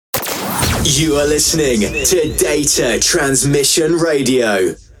You are listening to Data Transmission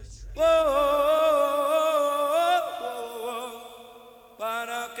Radio.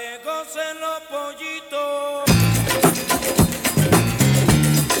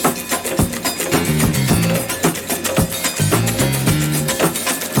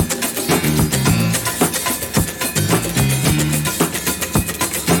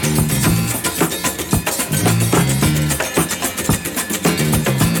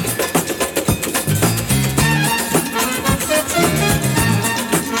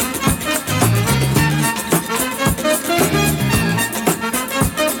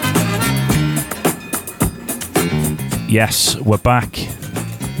 Yes, we're back.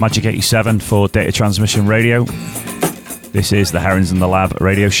 Magic 87 for Data Transmission Radio. This is the Herons in the Lab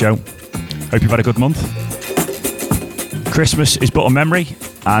radio show. Hope you've had a good month. Christmas is but a memory,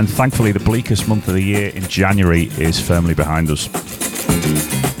 and thankfully the bleakest month of the year in January is firmly behind us.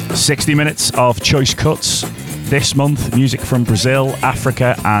 60 minutes of choice cuts. This month, music from Brazil,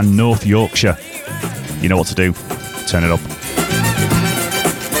 Africa and North Yorkshire. You know what to do. Turn it up.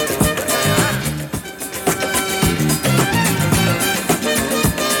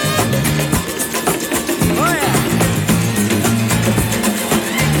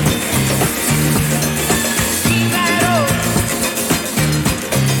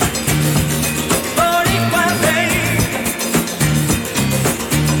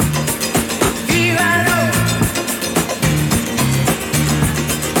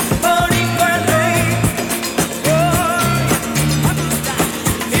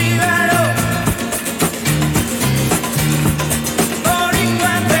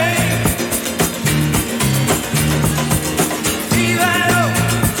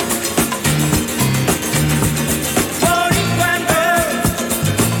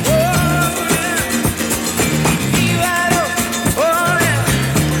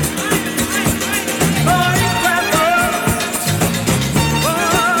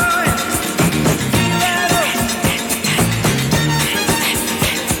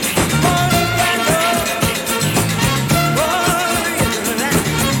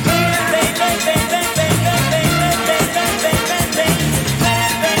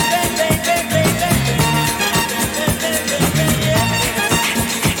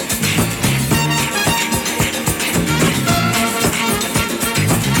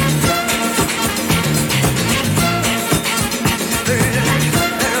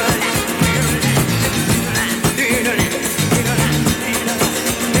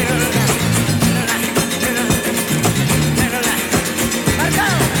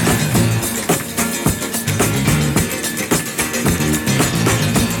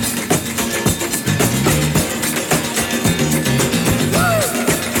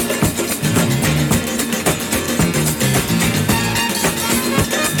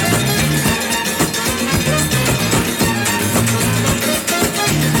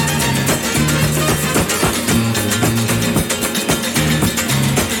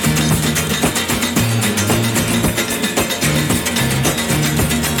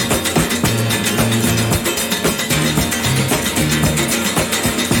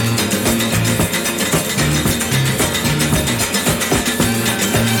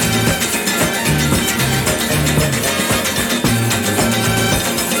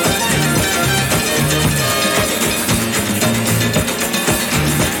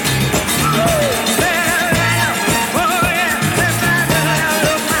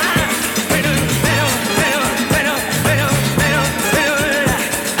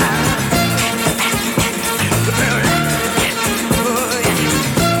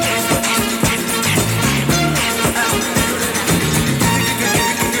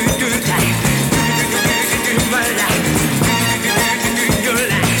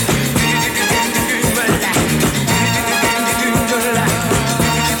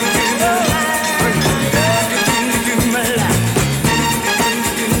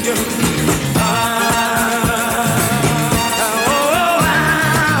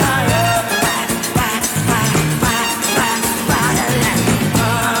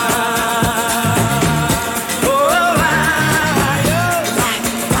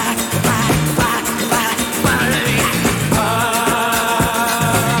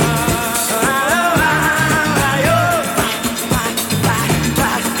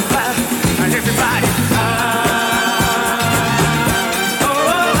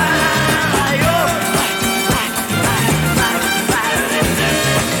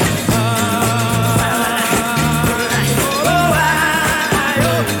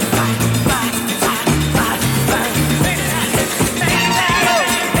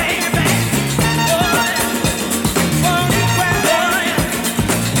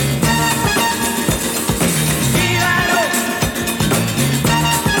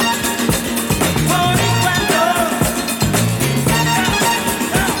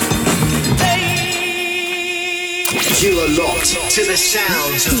 to the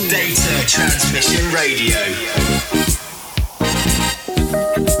sounds of Data Transmission Radio.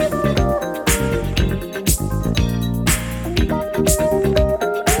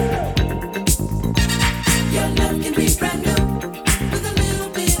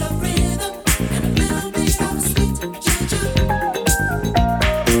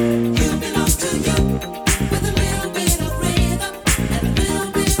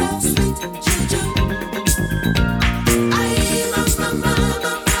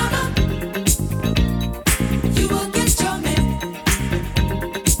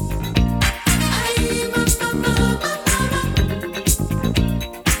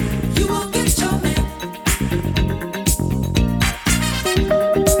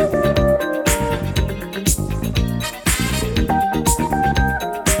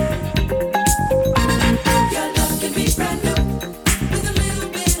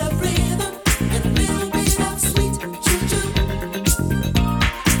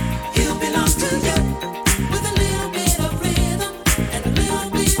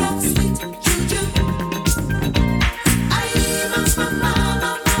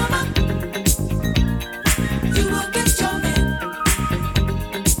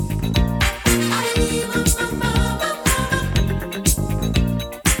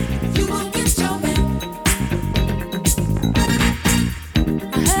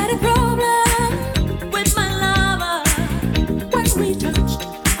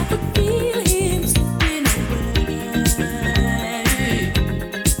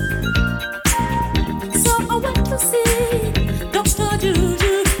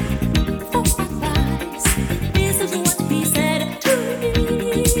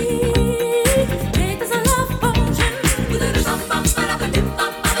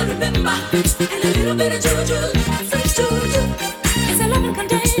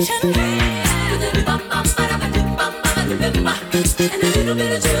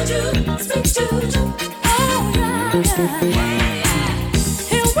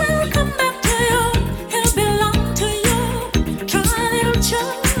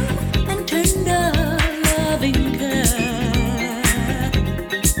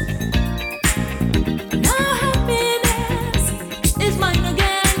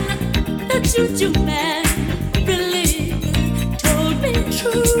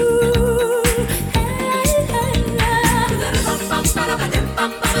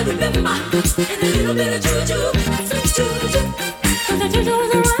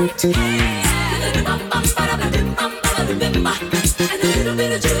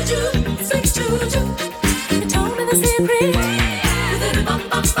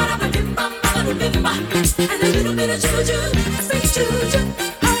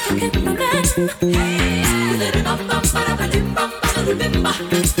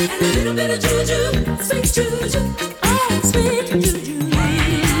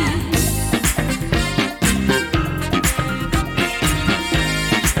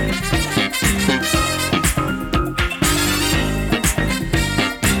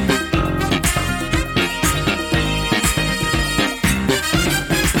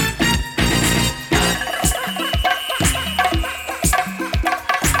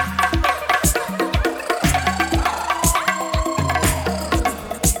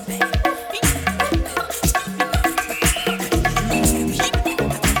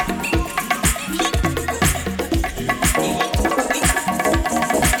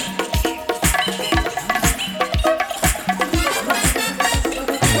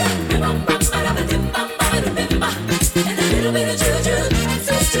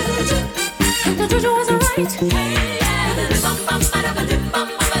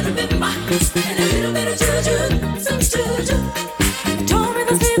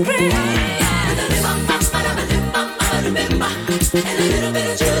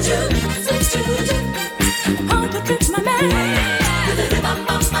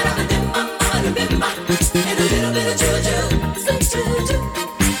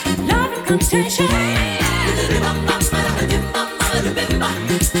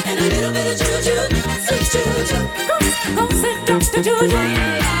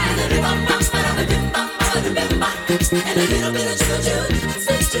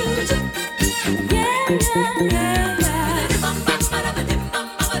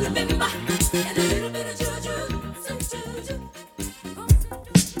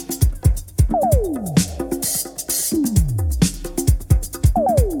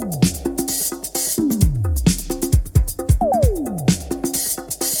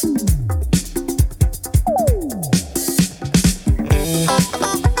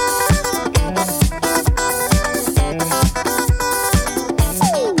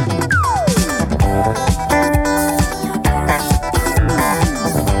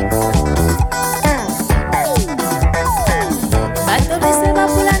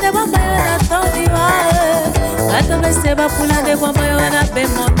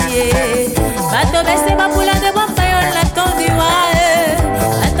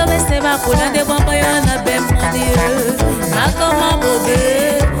 va pulando e bombaiana bem mondial. A cama bobe,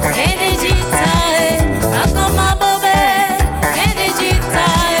 energitae. A cama bobe,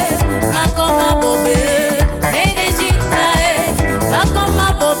 energitae. A cama bobe, energitae. A cama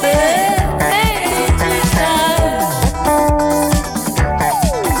bobe, energitae.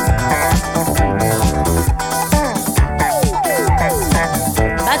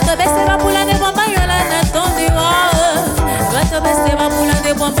 Bato beste va pulando e bombaiana na tondiwa. Bato beste va pulando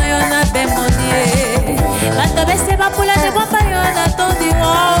e bombaiana bem mondial. Bato beste va pulando e bombaiana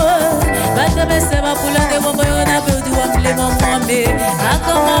tondiwa. Bato beste va pulando e bombaiana bem do amble mamame. A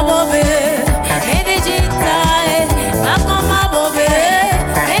cama bobe, energitae. A cama bobe,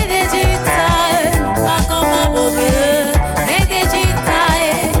 energitae. A cama bobe,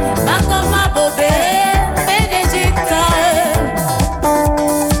 energitae. A cama bobe, energitae.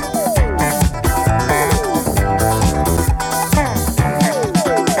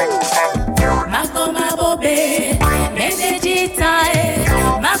 Makoma bobe, meditae.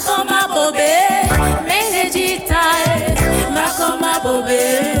 Makoma bobe, meditae. Makoma bobe,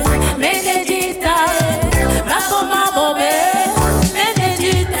 meditae. Makoma bobe,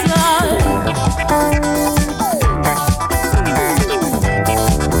 meditae.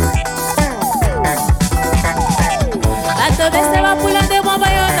 Bato beste va pulando e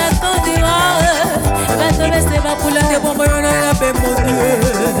bombaiana tondiwa. Bato beste va pulando e bombaiana na bemote.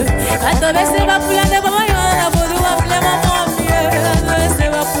 Bato beste va pulando e bombaiana bodu amble mamamie. Bato beste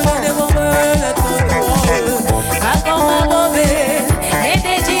va pulando e bombaiana tondiwa. Makoma bobe,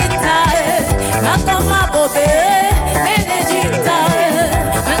 meditae. Makoma bobe, meditae.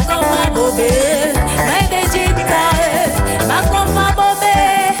 Makoma bobe, meditae. Makoma bobe,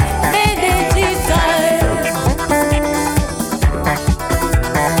 meditae.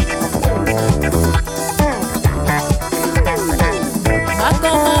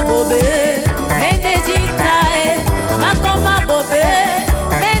 Makoma bobe, meditae. Makoma bobe,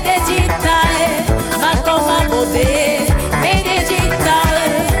 meditae.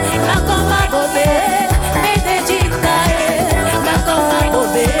 Makoma bobe, meditae. Makoma bobe, meditae. Makoma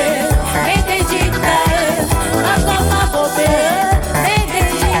bobe, meditae. Makoma bobe,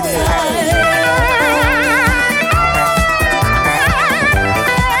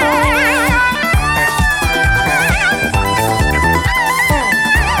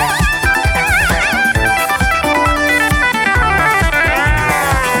 Makoma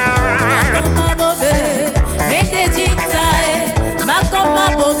bobe, meditae. Makoma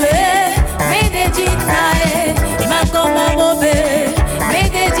bobe, meditae. Makoma bobe,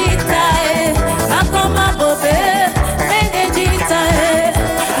 meditae. Makoma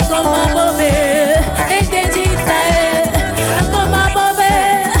bobe,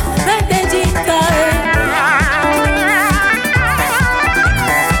 meditae.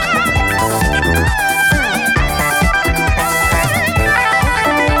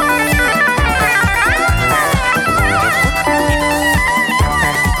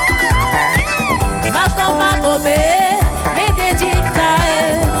 Makoma bobe, meditae.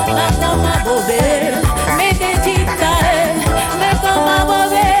 Makoma bobe, meditae. Makoma bobe, meditae. Makoma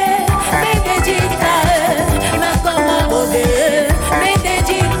bobe, meditae. Makoma bobe,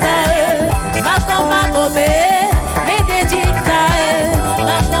 meditae. Makoma bobe, meditae.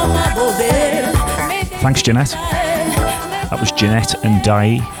 Makoma bobe, meditae. Thanks, Jeanette. That was Jeanette and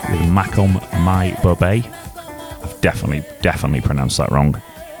Dai with Makom My Bobe. I've definitely pronounced that wrong.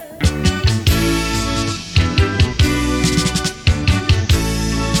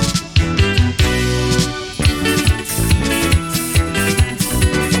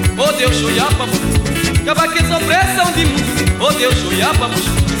 Oh Deus, Xuiapa, acaba que essa opressão de mundo. Oh Deus, Xuiapa,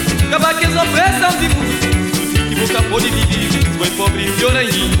 acaba que essa opressão de mundo. Se boca pode viver, foi pobre pior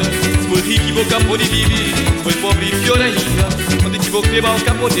ainda. Se for rico, boca pode viver, foi pobre pior ainda. Quando te vou levar o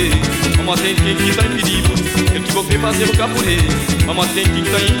capote, vamos tem que está impedido. Eu te vou fazer o capote, vamos tem que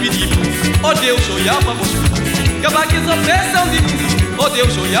está impedido. Oh Deus, Xuiapa, acaba que essa opressão de mundo. Oh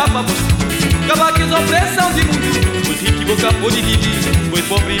Deus, Xuiapa, acaba que essa opressão de mundo. Rico boca pode viver, foi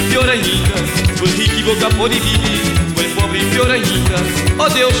pobre pior ainda. Foi rico boca pode viver, foi pobre pior ainda. Oh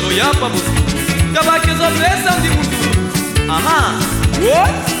Deus, olhar pra você, acabar com essa opressão de mundo. Aham,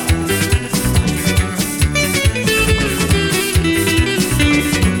 what?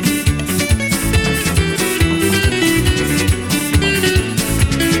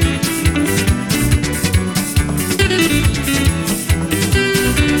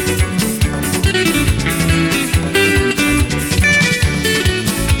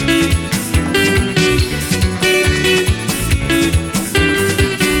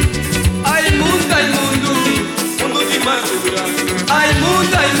 Ai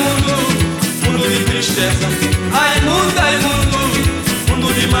mundo,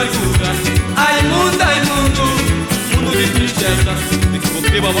 tristeza.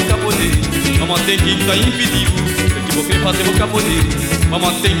 Equivoquei, vamos caponeiro. Vamos ter que tá impedido. Equivoquei, fazer vou caponeiro.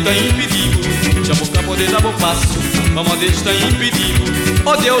 Vamos ter que tá impedido. Já vou caponeiro, dá bom passo. Vamos deixar impedido.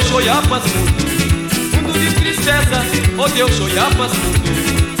 Oh Deus, olhar para mundo. Mundo de tristeza. Oh Deus, olhar para mundo.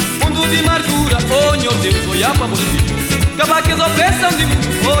 Mundo de amargura. Oh meu Deus, olhar para mocinho. Acabar que as opressão de mundo.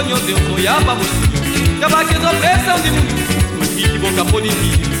 Oh meu Deus, olhar para mocinho. Acabar que as opressão de mundo. O rico boca por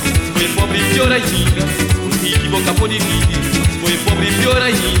inimigo. Se foi pobre, pior ainda. O rico boca por inimigo. Se foi pobre, pior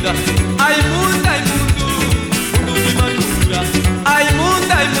ainda. Ai mundo, mundo de amargura. Ai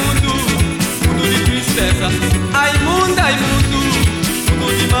mundo, mundo de tristeza. Ai mundo, mundo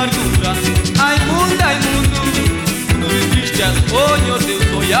de amargura. Ai mundo, mundo de tristeza. Oh meu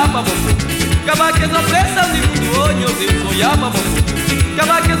Deus, olhar para você. Acabar que as opressão de mundo. Oh meu Deus, olhar para você.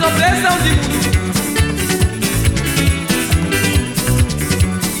 Acabar que as opressão de mundo.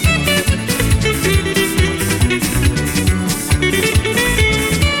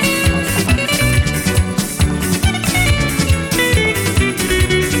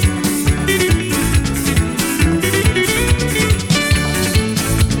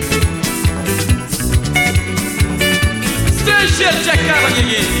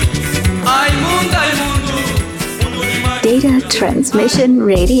 Data Transmission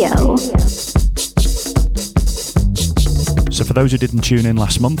Radio. So for those who didn't tune in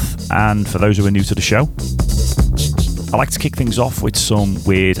last month, and for those who are new to the show, I like to kick things off with some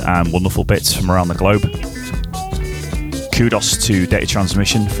weird and wonderful bits from around the globe. Kudos to Data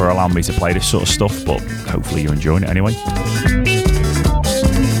Transmission for allowing me to play this sort of stuff, but hopefully you're enjoying it anyway.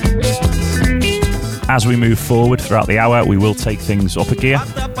 As we move forward throughout the hour, we will take things up a gear,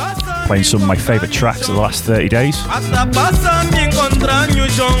 playing some of my favourite tracks of the last 30 days.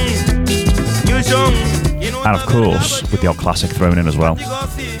 And of course, with the old classic thrown in as well.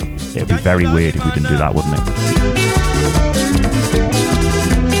 It would be very weird if we didn't do that, wouldn't it?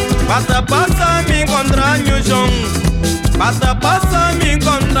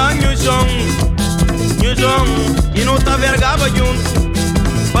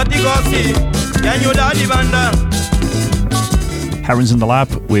 Herons in the Lab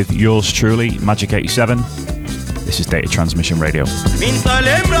with yours truly, Magic 87. This is Data Transmission Radio. Minta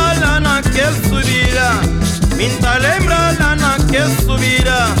lembra lá naquele subida, minta lembra lá naquele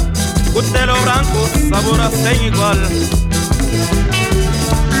subida, cutelo branco, sabor sem igual.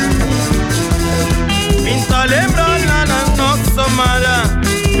 Minta lembra lá na nossa somada,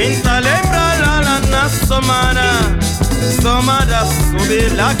 minta lembra lá na nossa somada, sobe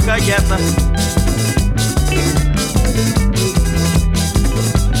la cagueta.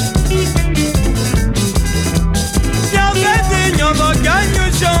 Nyogo ganho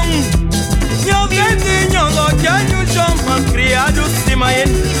chão, nyogo ganho chão, mas criado cima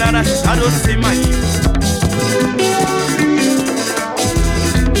ele, larachado cima ele.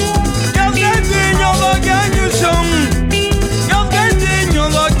 Nyogo ganho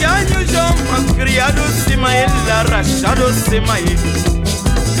chão, mas criado cima ele, larachado cima ele.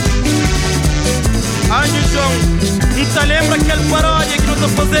 Anjo chão, não te lembra aquele paródia que não te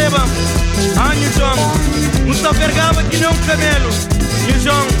fazeva? Anjo chão, não te vergava que não camelo. E o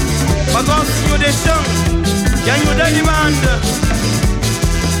João, pagou-se o deixão, e a ajuda de banda.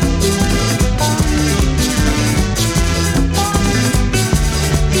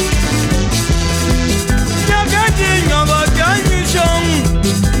 Nhagadinho, vagadinho, João.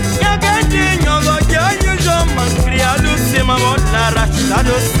 Nhagadinho, vagadinho, João. Mas criado cima, volta,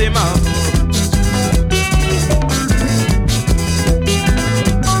 arrastado cima.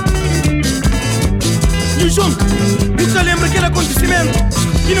 E o João, nunca lembra aquele acontecimento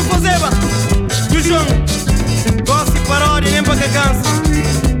que não fazeva. E o João, gosta de paródia nem para que cansa.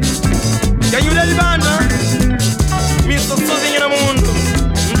 Que ajuda de banda, me estou sozinho no mundo,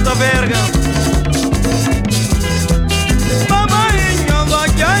 muita verga. Mamainha,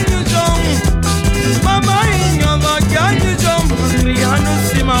 vaguinho, João. Mamainha, vaguinho, João. Criando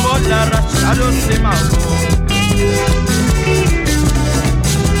cima, bola, arrastado cima.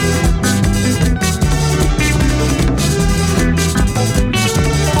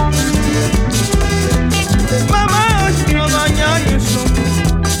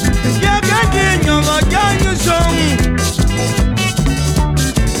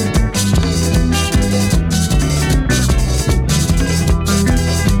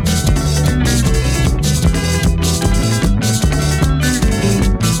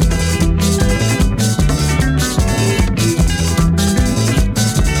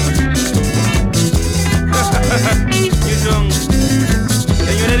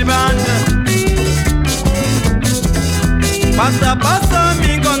 Passa,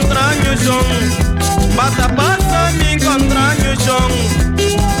 me encontrar no chão. Passa, me encontrar. encontrar New Jong,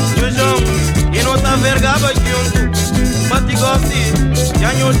 e não tá vergaba junto. Batigosi,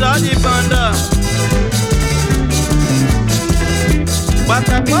 já não dá de banda.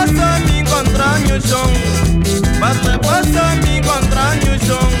 Bata passa me encontrar New Jong, bata passa me encontrar New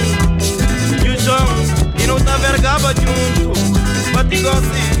Jong, e não tá vergaba junto.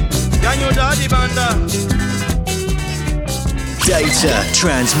 Batigosi, já não dá de banda. Data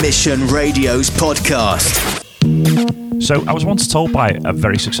Transmission Radio's podcast. So I was once told by a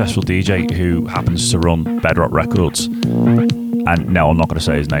very successful DJ who happens to run Bedrock Records, and no, I'm not going to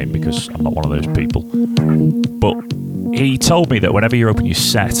say his name because I'm not one of those people, but he told me that whenever you open your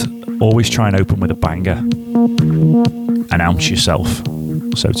set, always try and open with a banger. Announce yourself,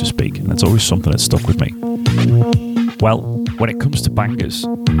 so to speak, and that's always something that stuck with me. Well, when it comes to bangers,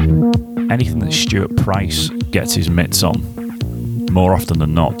 anything that Stuart Price gets his mitts on, more often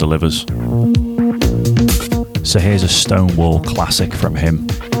than not, delivers. So here's a Stonewall classic from him.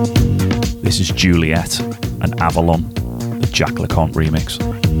 This is Juliet and Avalon, the Jack LeConte remix.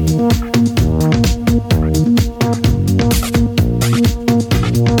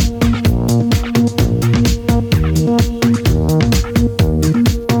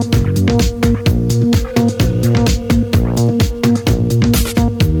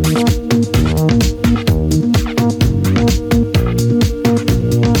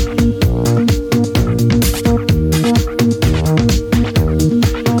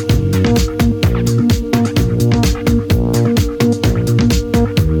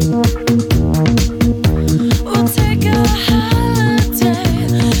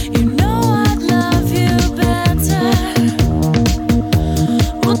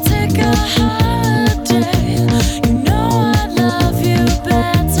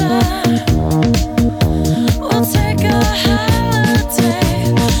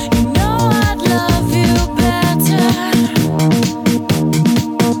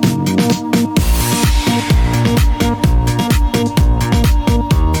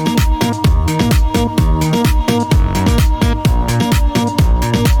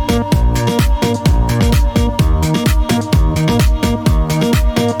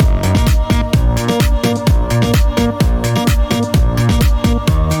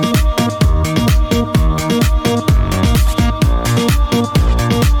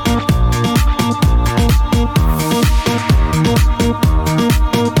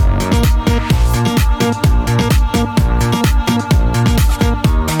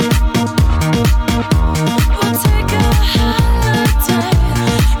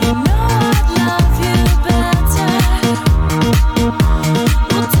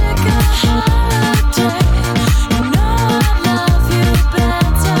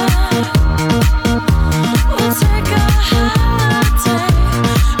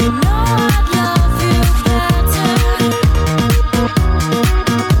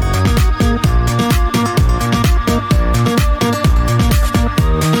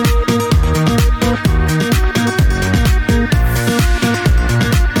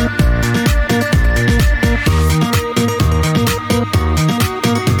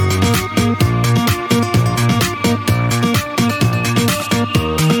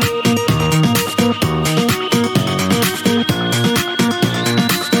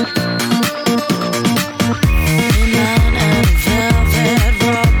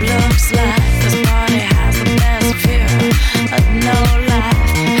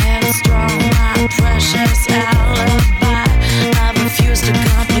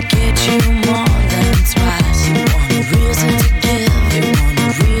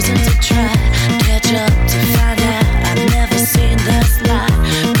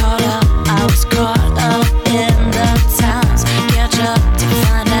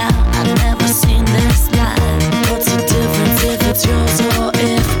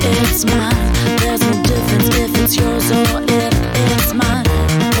 It's yours or if it's mine.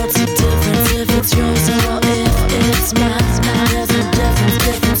 What's the difference if it's yours or if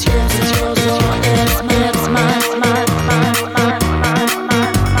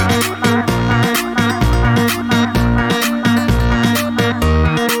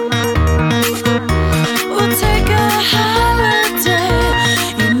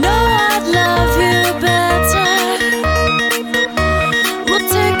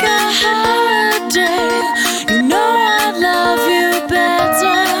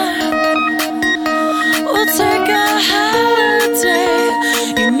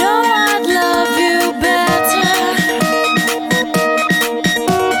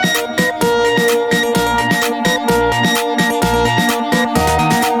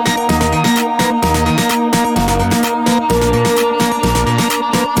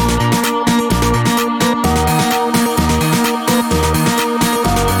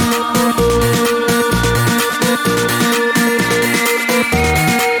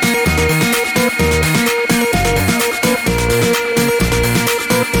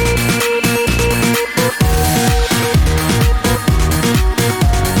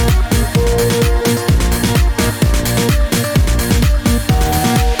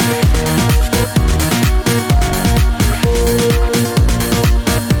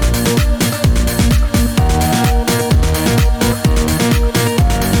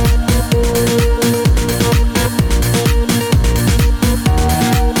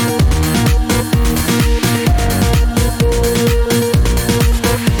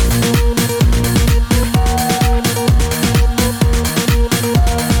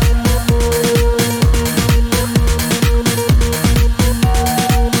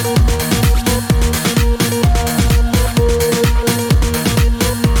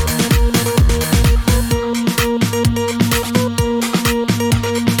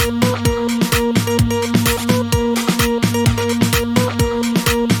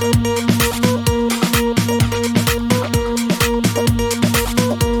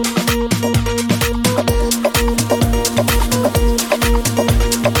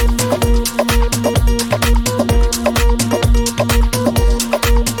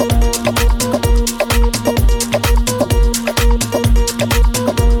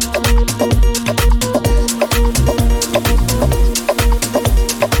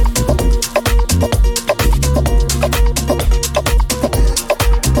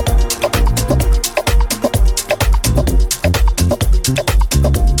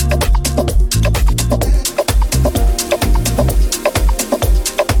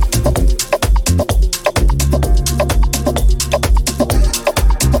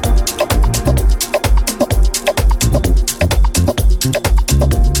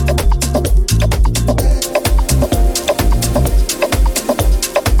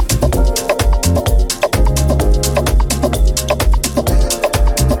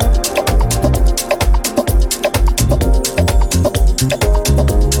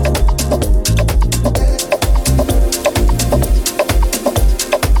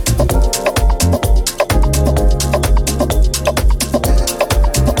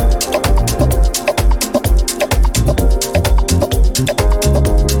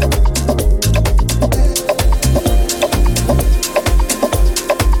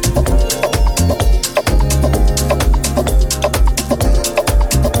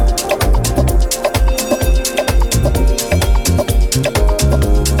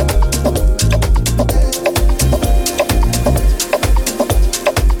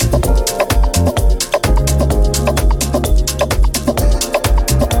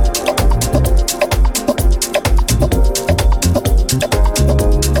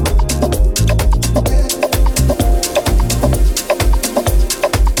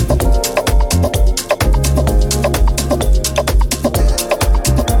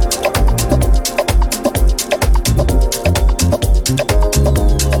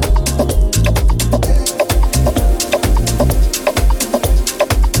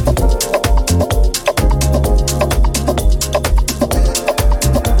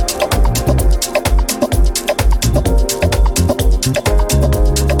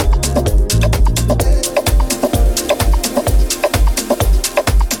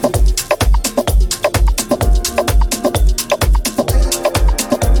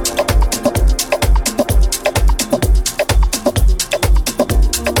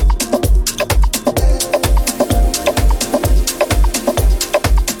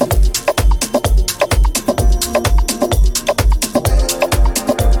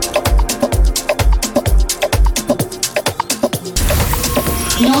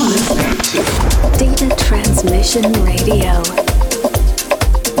Transmission Radio.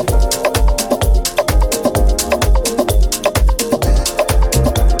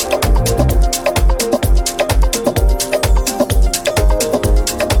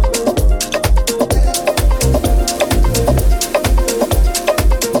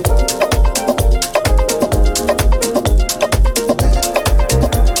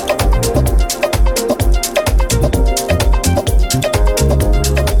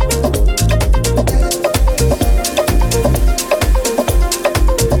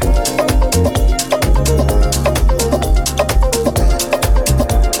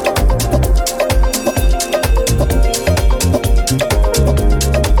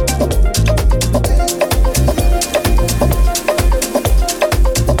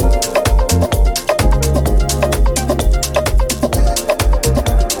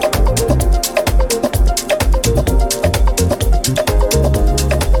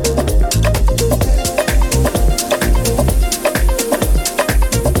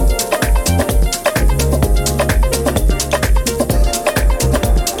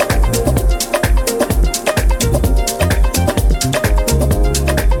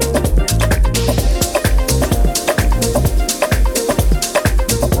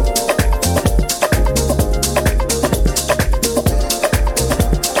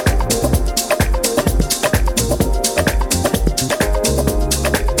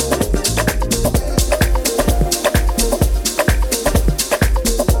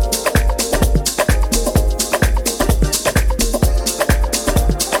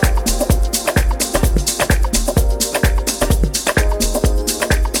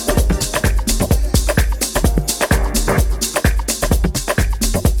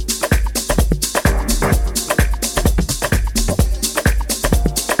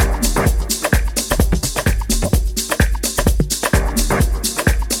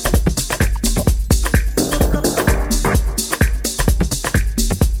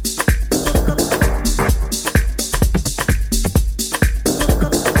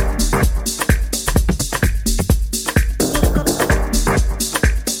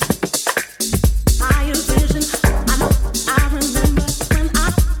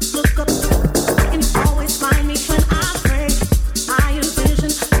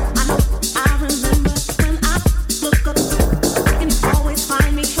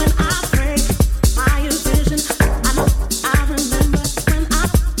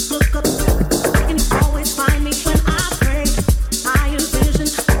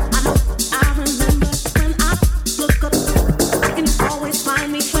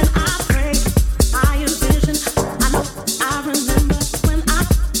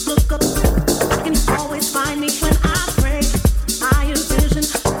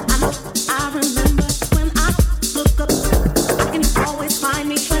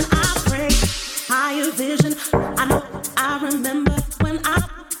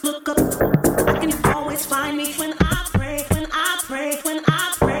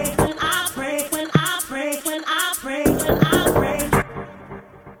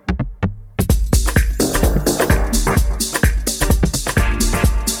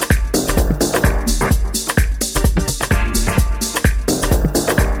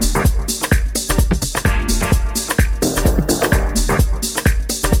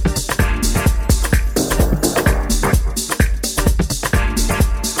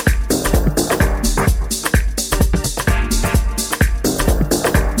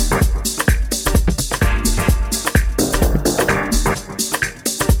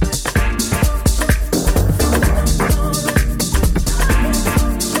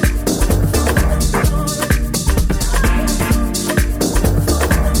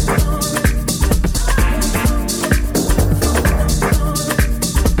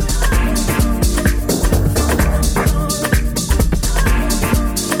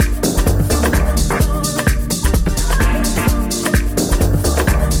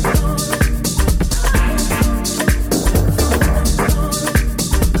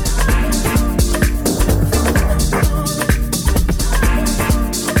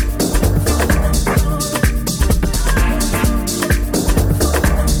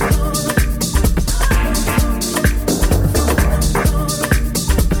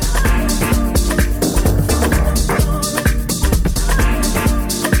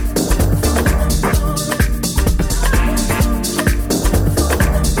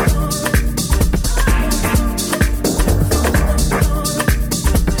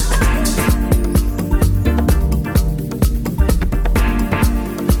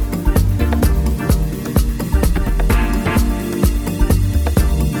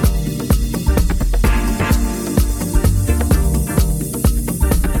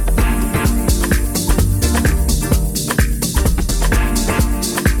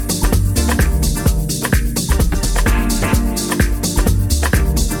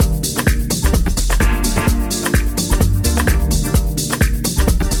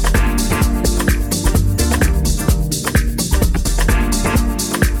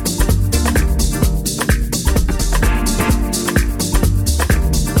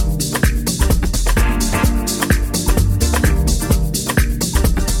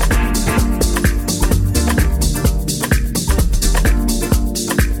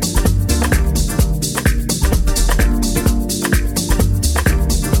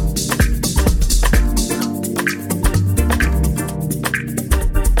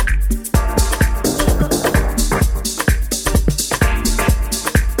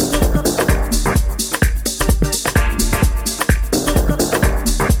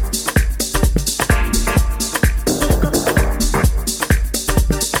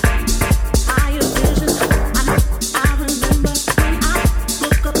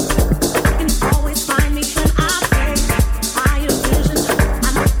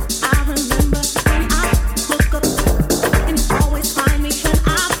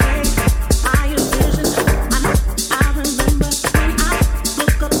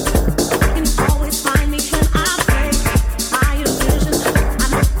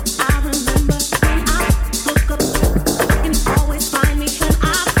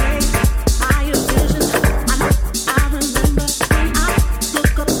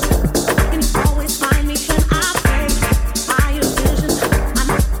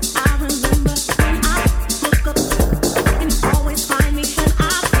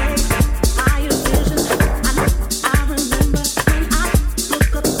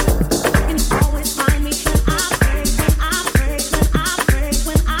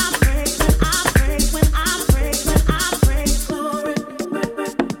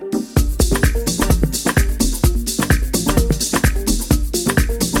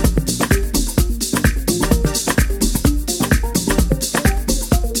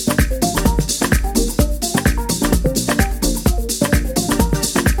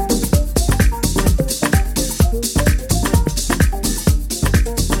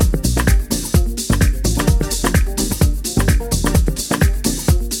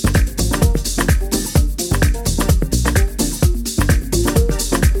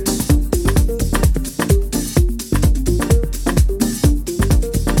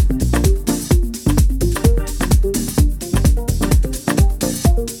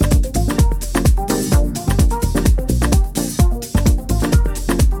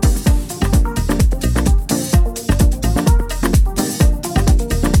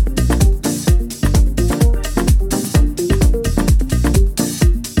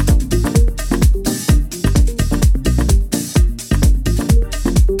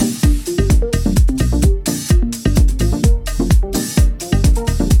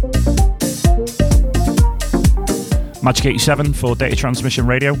 Magic 87 for Data Transmission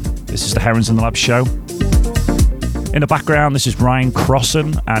Radio. This is the Herons in the Lab show. In the background, this is Ryan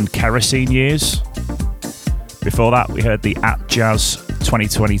Crossan and Kerosene Years. Before that, we heard the At Jazz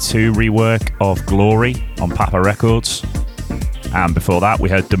 2022 rework of Glory on Papa Records. And before that, we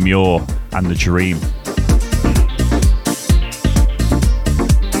heard Demure and The Dream.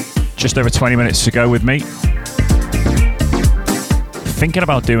 Just over 20 minutes to go with me. Thinking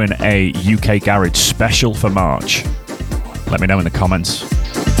about doing a UK Garage special for March. Let me know in the comments.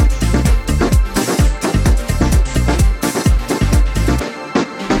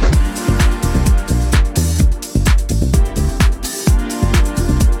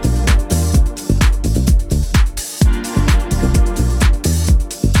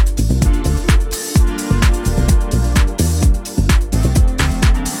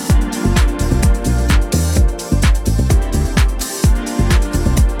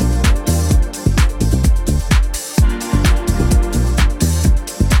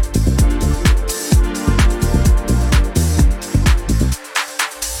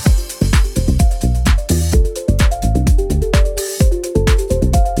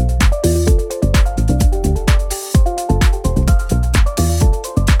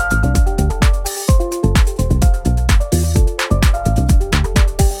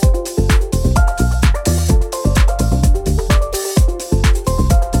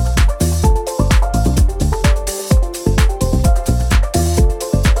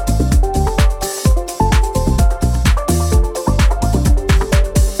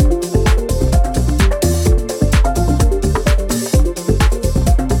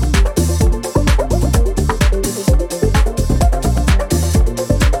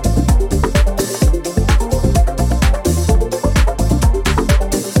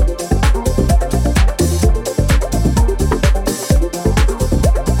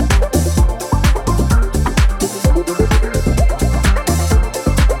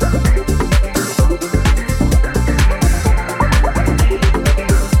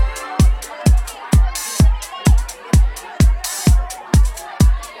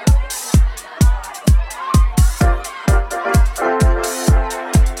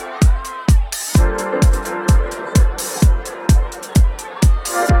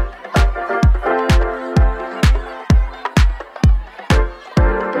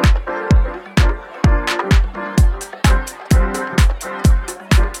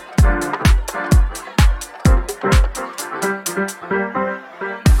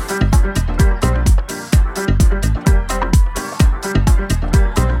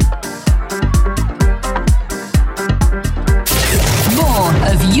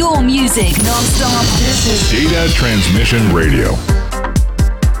 Music non-stop. This is Data Transmission Radio.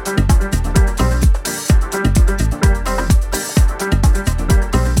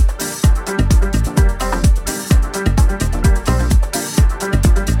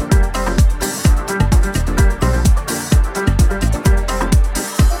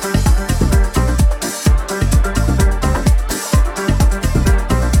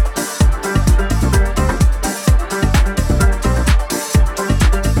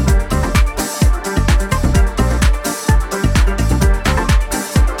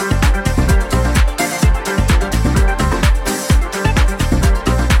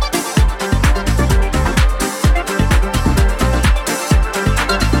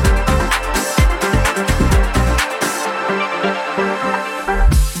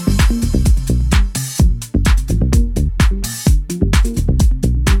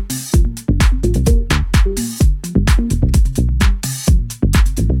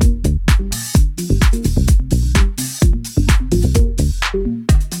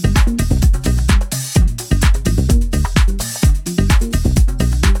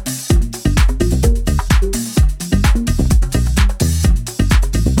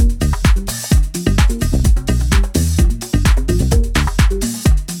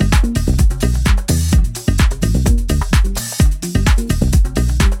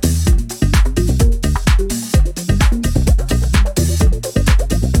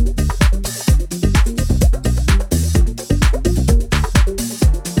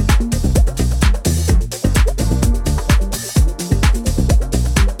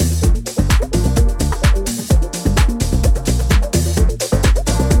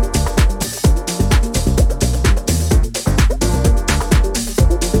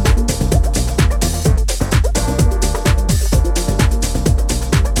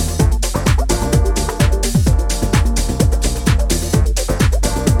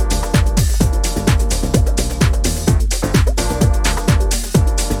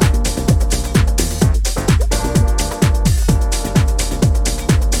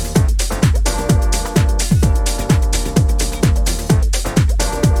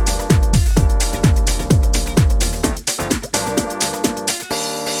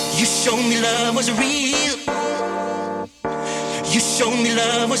 me love was real. You showed me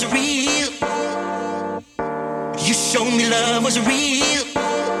love was real. You showed me love was real.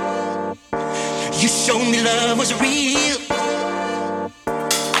 You showed me love was real.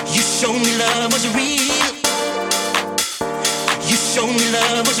 You showed me love was real. You showed me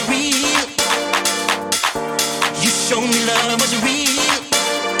love was real. You showed me love was real.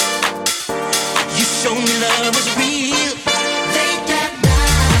 You showed me love was real. They got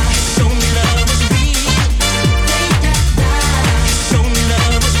mine. You showed me love was real. They got mine. You showed me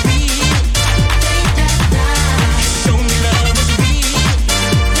love was real. They got mine. You showed me love was real.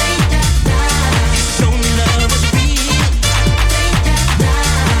 They got mine. You showed me love was real. They got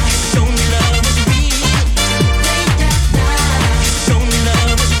mine. You showed me love was real. They got mine. You showed me love was real. They got mine. You showed me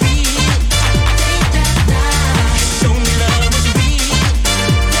love was real. They got mine. You showed me love was real. They got mine. You showed me love was real.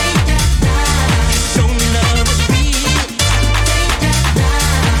 They got mine. You showed me love was real. They got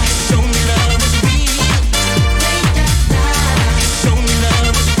mine. You showed me love was real. They got mine. You showed me love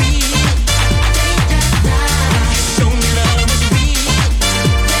was real. They got mine. You showed me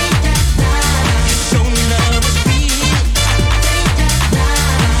love was real. They got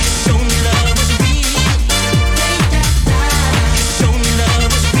mine. You showed me love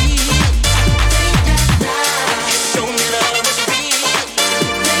was real. They got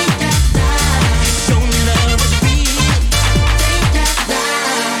mine. You showed me love was real. They got mine. You showed me love was real. They got mine.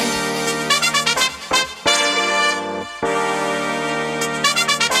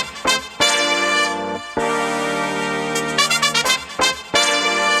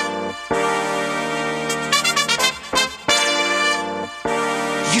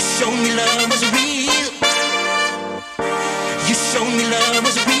 You showed me love was real. You showed me love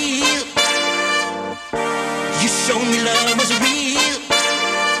was real. You showed me love was real.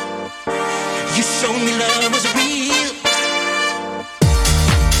 You showed me love was real.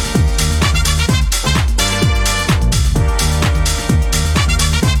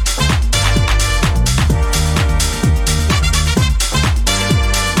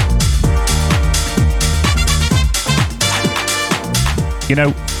 You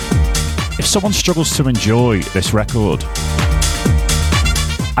know, if someone struggles to enjoy this record,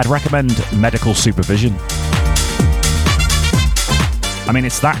 I'd recommend medical supervision. I mean,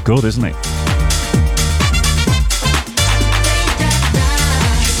 it's that good, isn't it?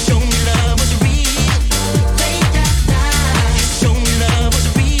 Show me love was real. They got mine. Show me love was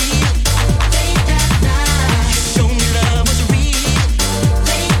real. They got mine. Show me love was real.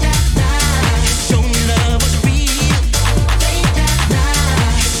 They got mine. Show me love was real. They got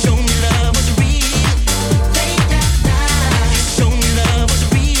mine. Show me love was real. They got mine. Show me love was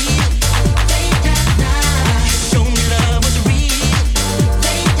real. They got mine. Show me love was real.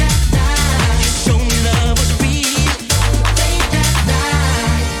 They got mine.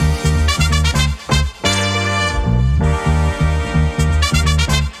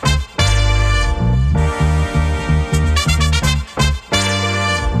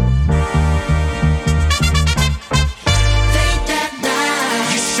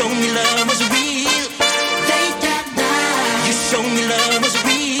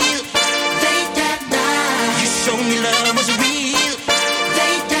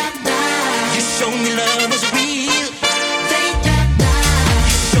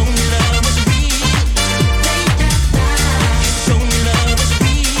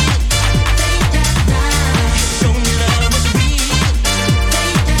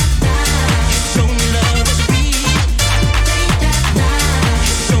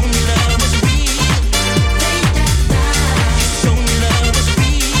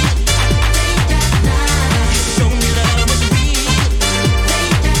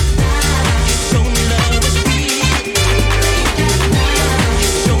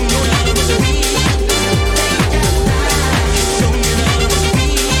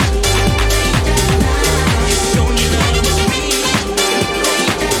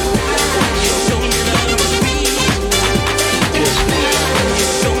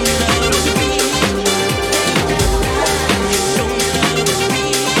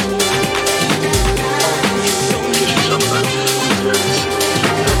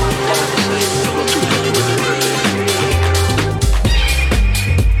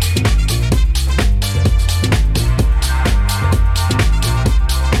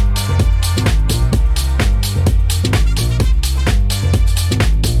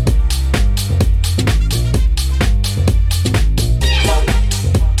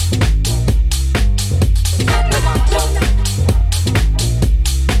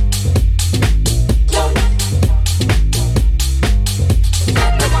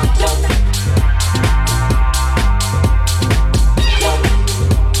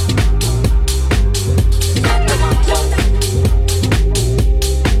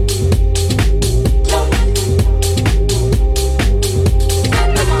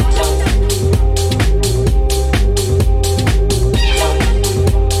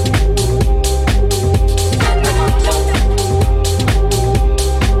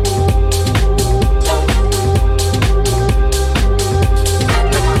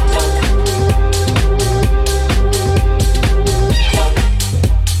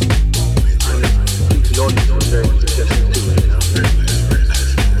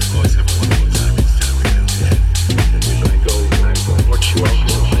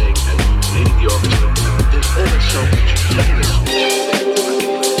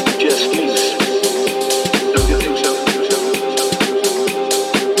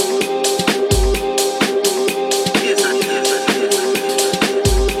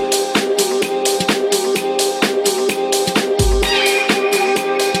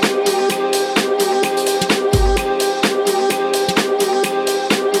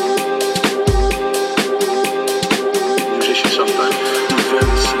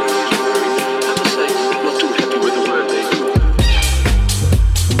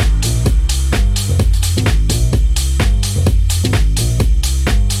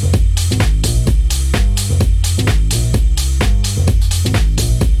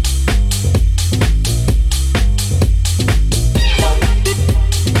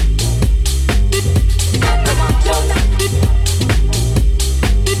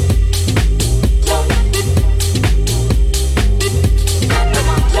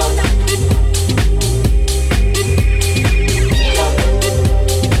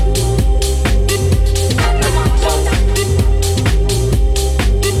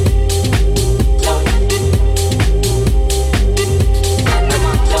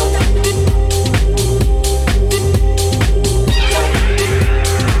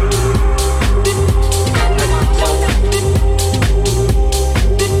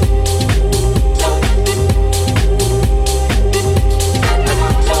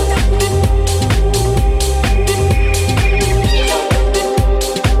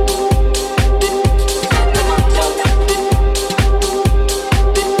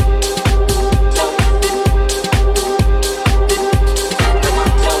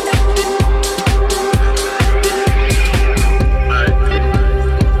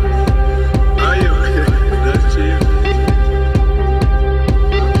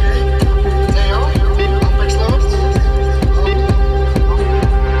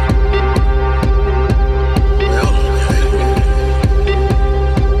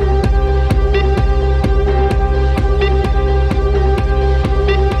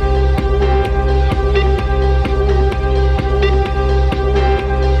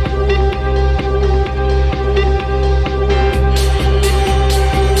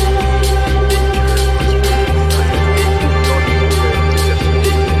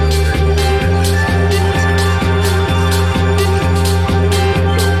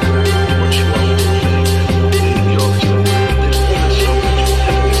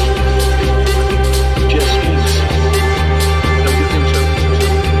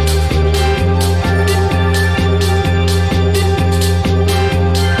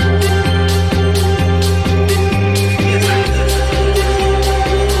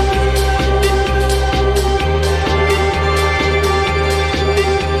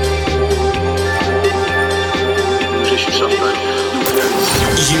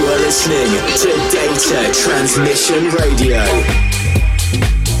 listening to Data Transmission Radio.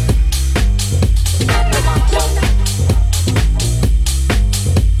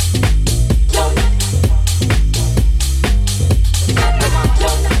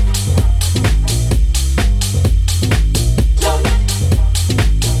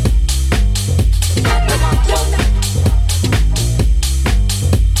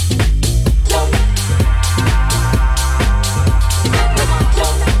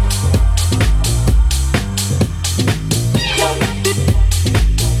 Don't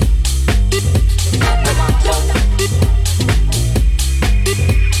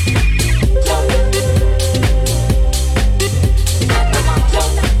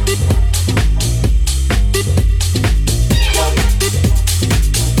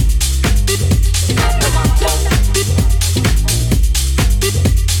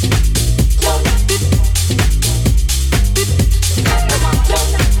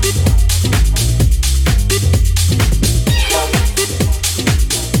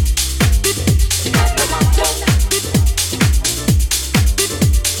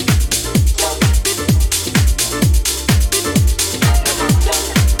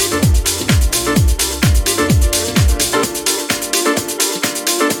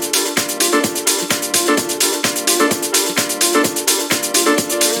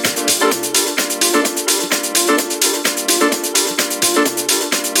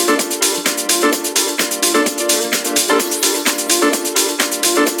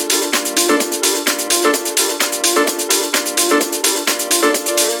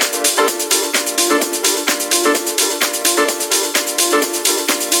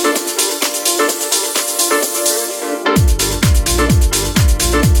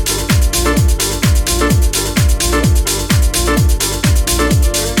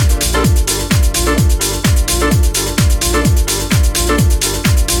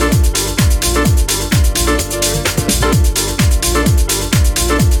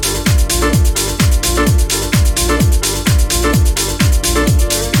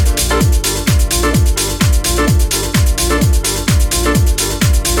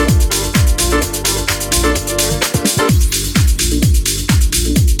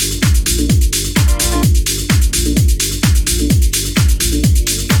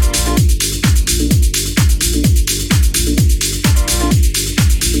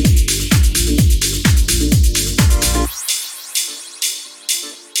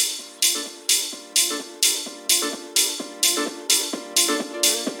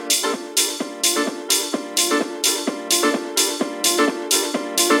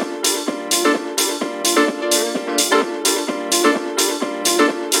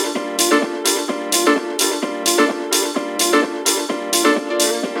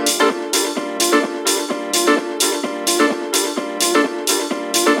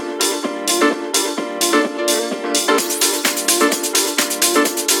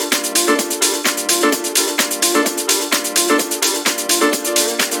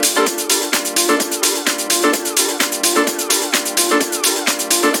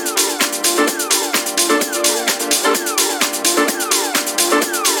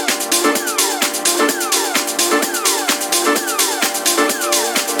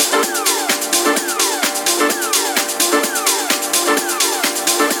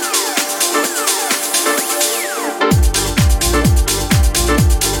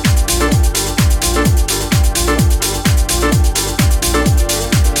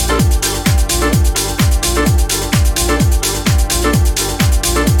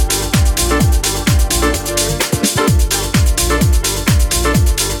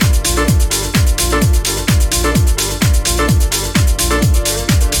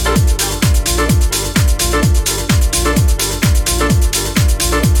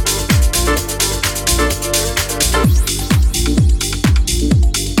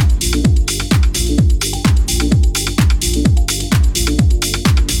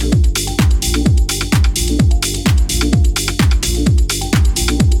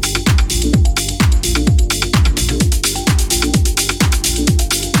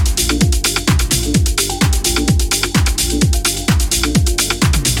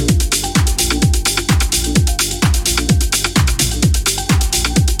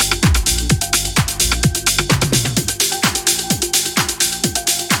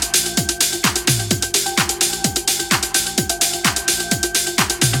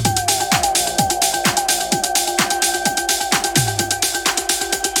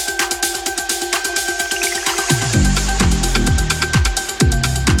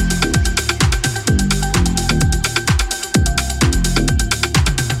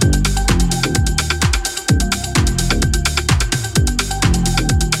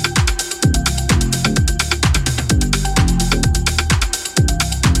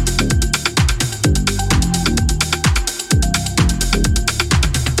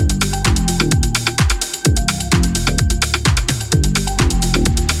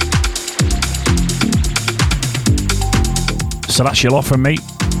So that's your lot from me.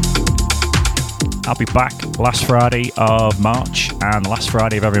 I'll be back last Friday of March and last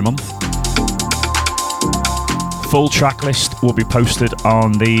Friday of every month. Full track list will be posted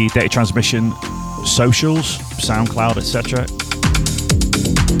on the Data Transmission socials, SoundCloud, etc.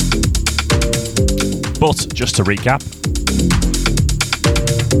 But just to recap,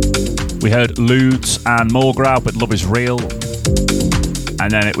 we heard Ludes and Morgrau with Love Is Real,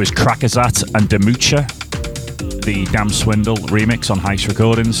 and then it was Krakazat and Demucha, the Damn Swindle remix on Heist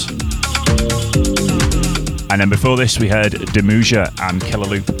Recordings. And then before this we heard Demuja and Killer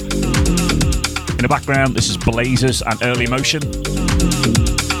Loop. In the background this is Blazers and Early Motion.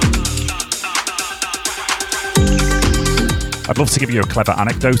 I'd love to give you a clever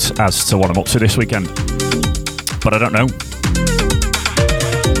anecdote as to what I'm up to this weekend, but I don't know.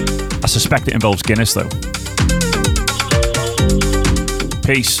 I suspect it involves Guinness though.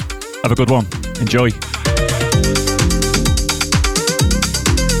 Peace. Have a good one. Enjoy.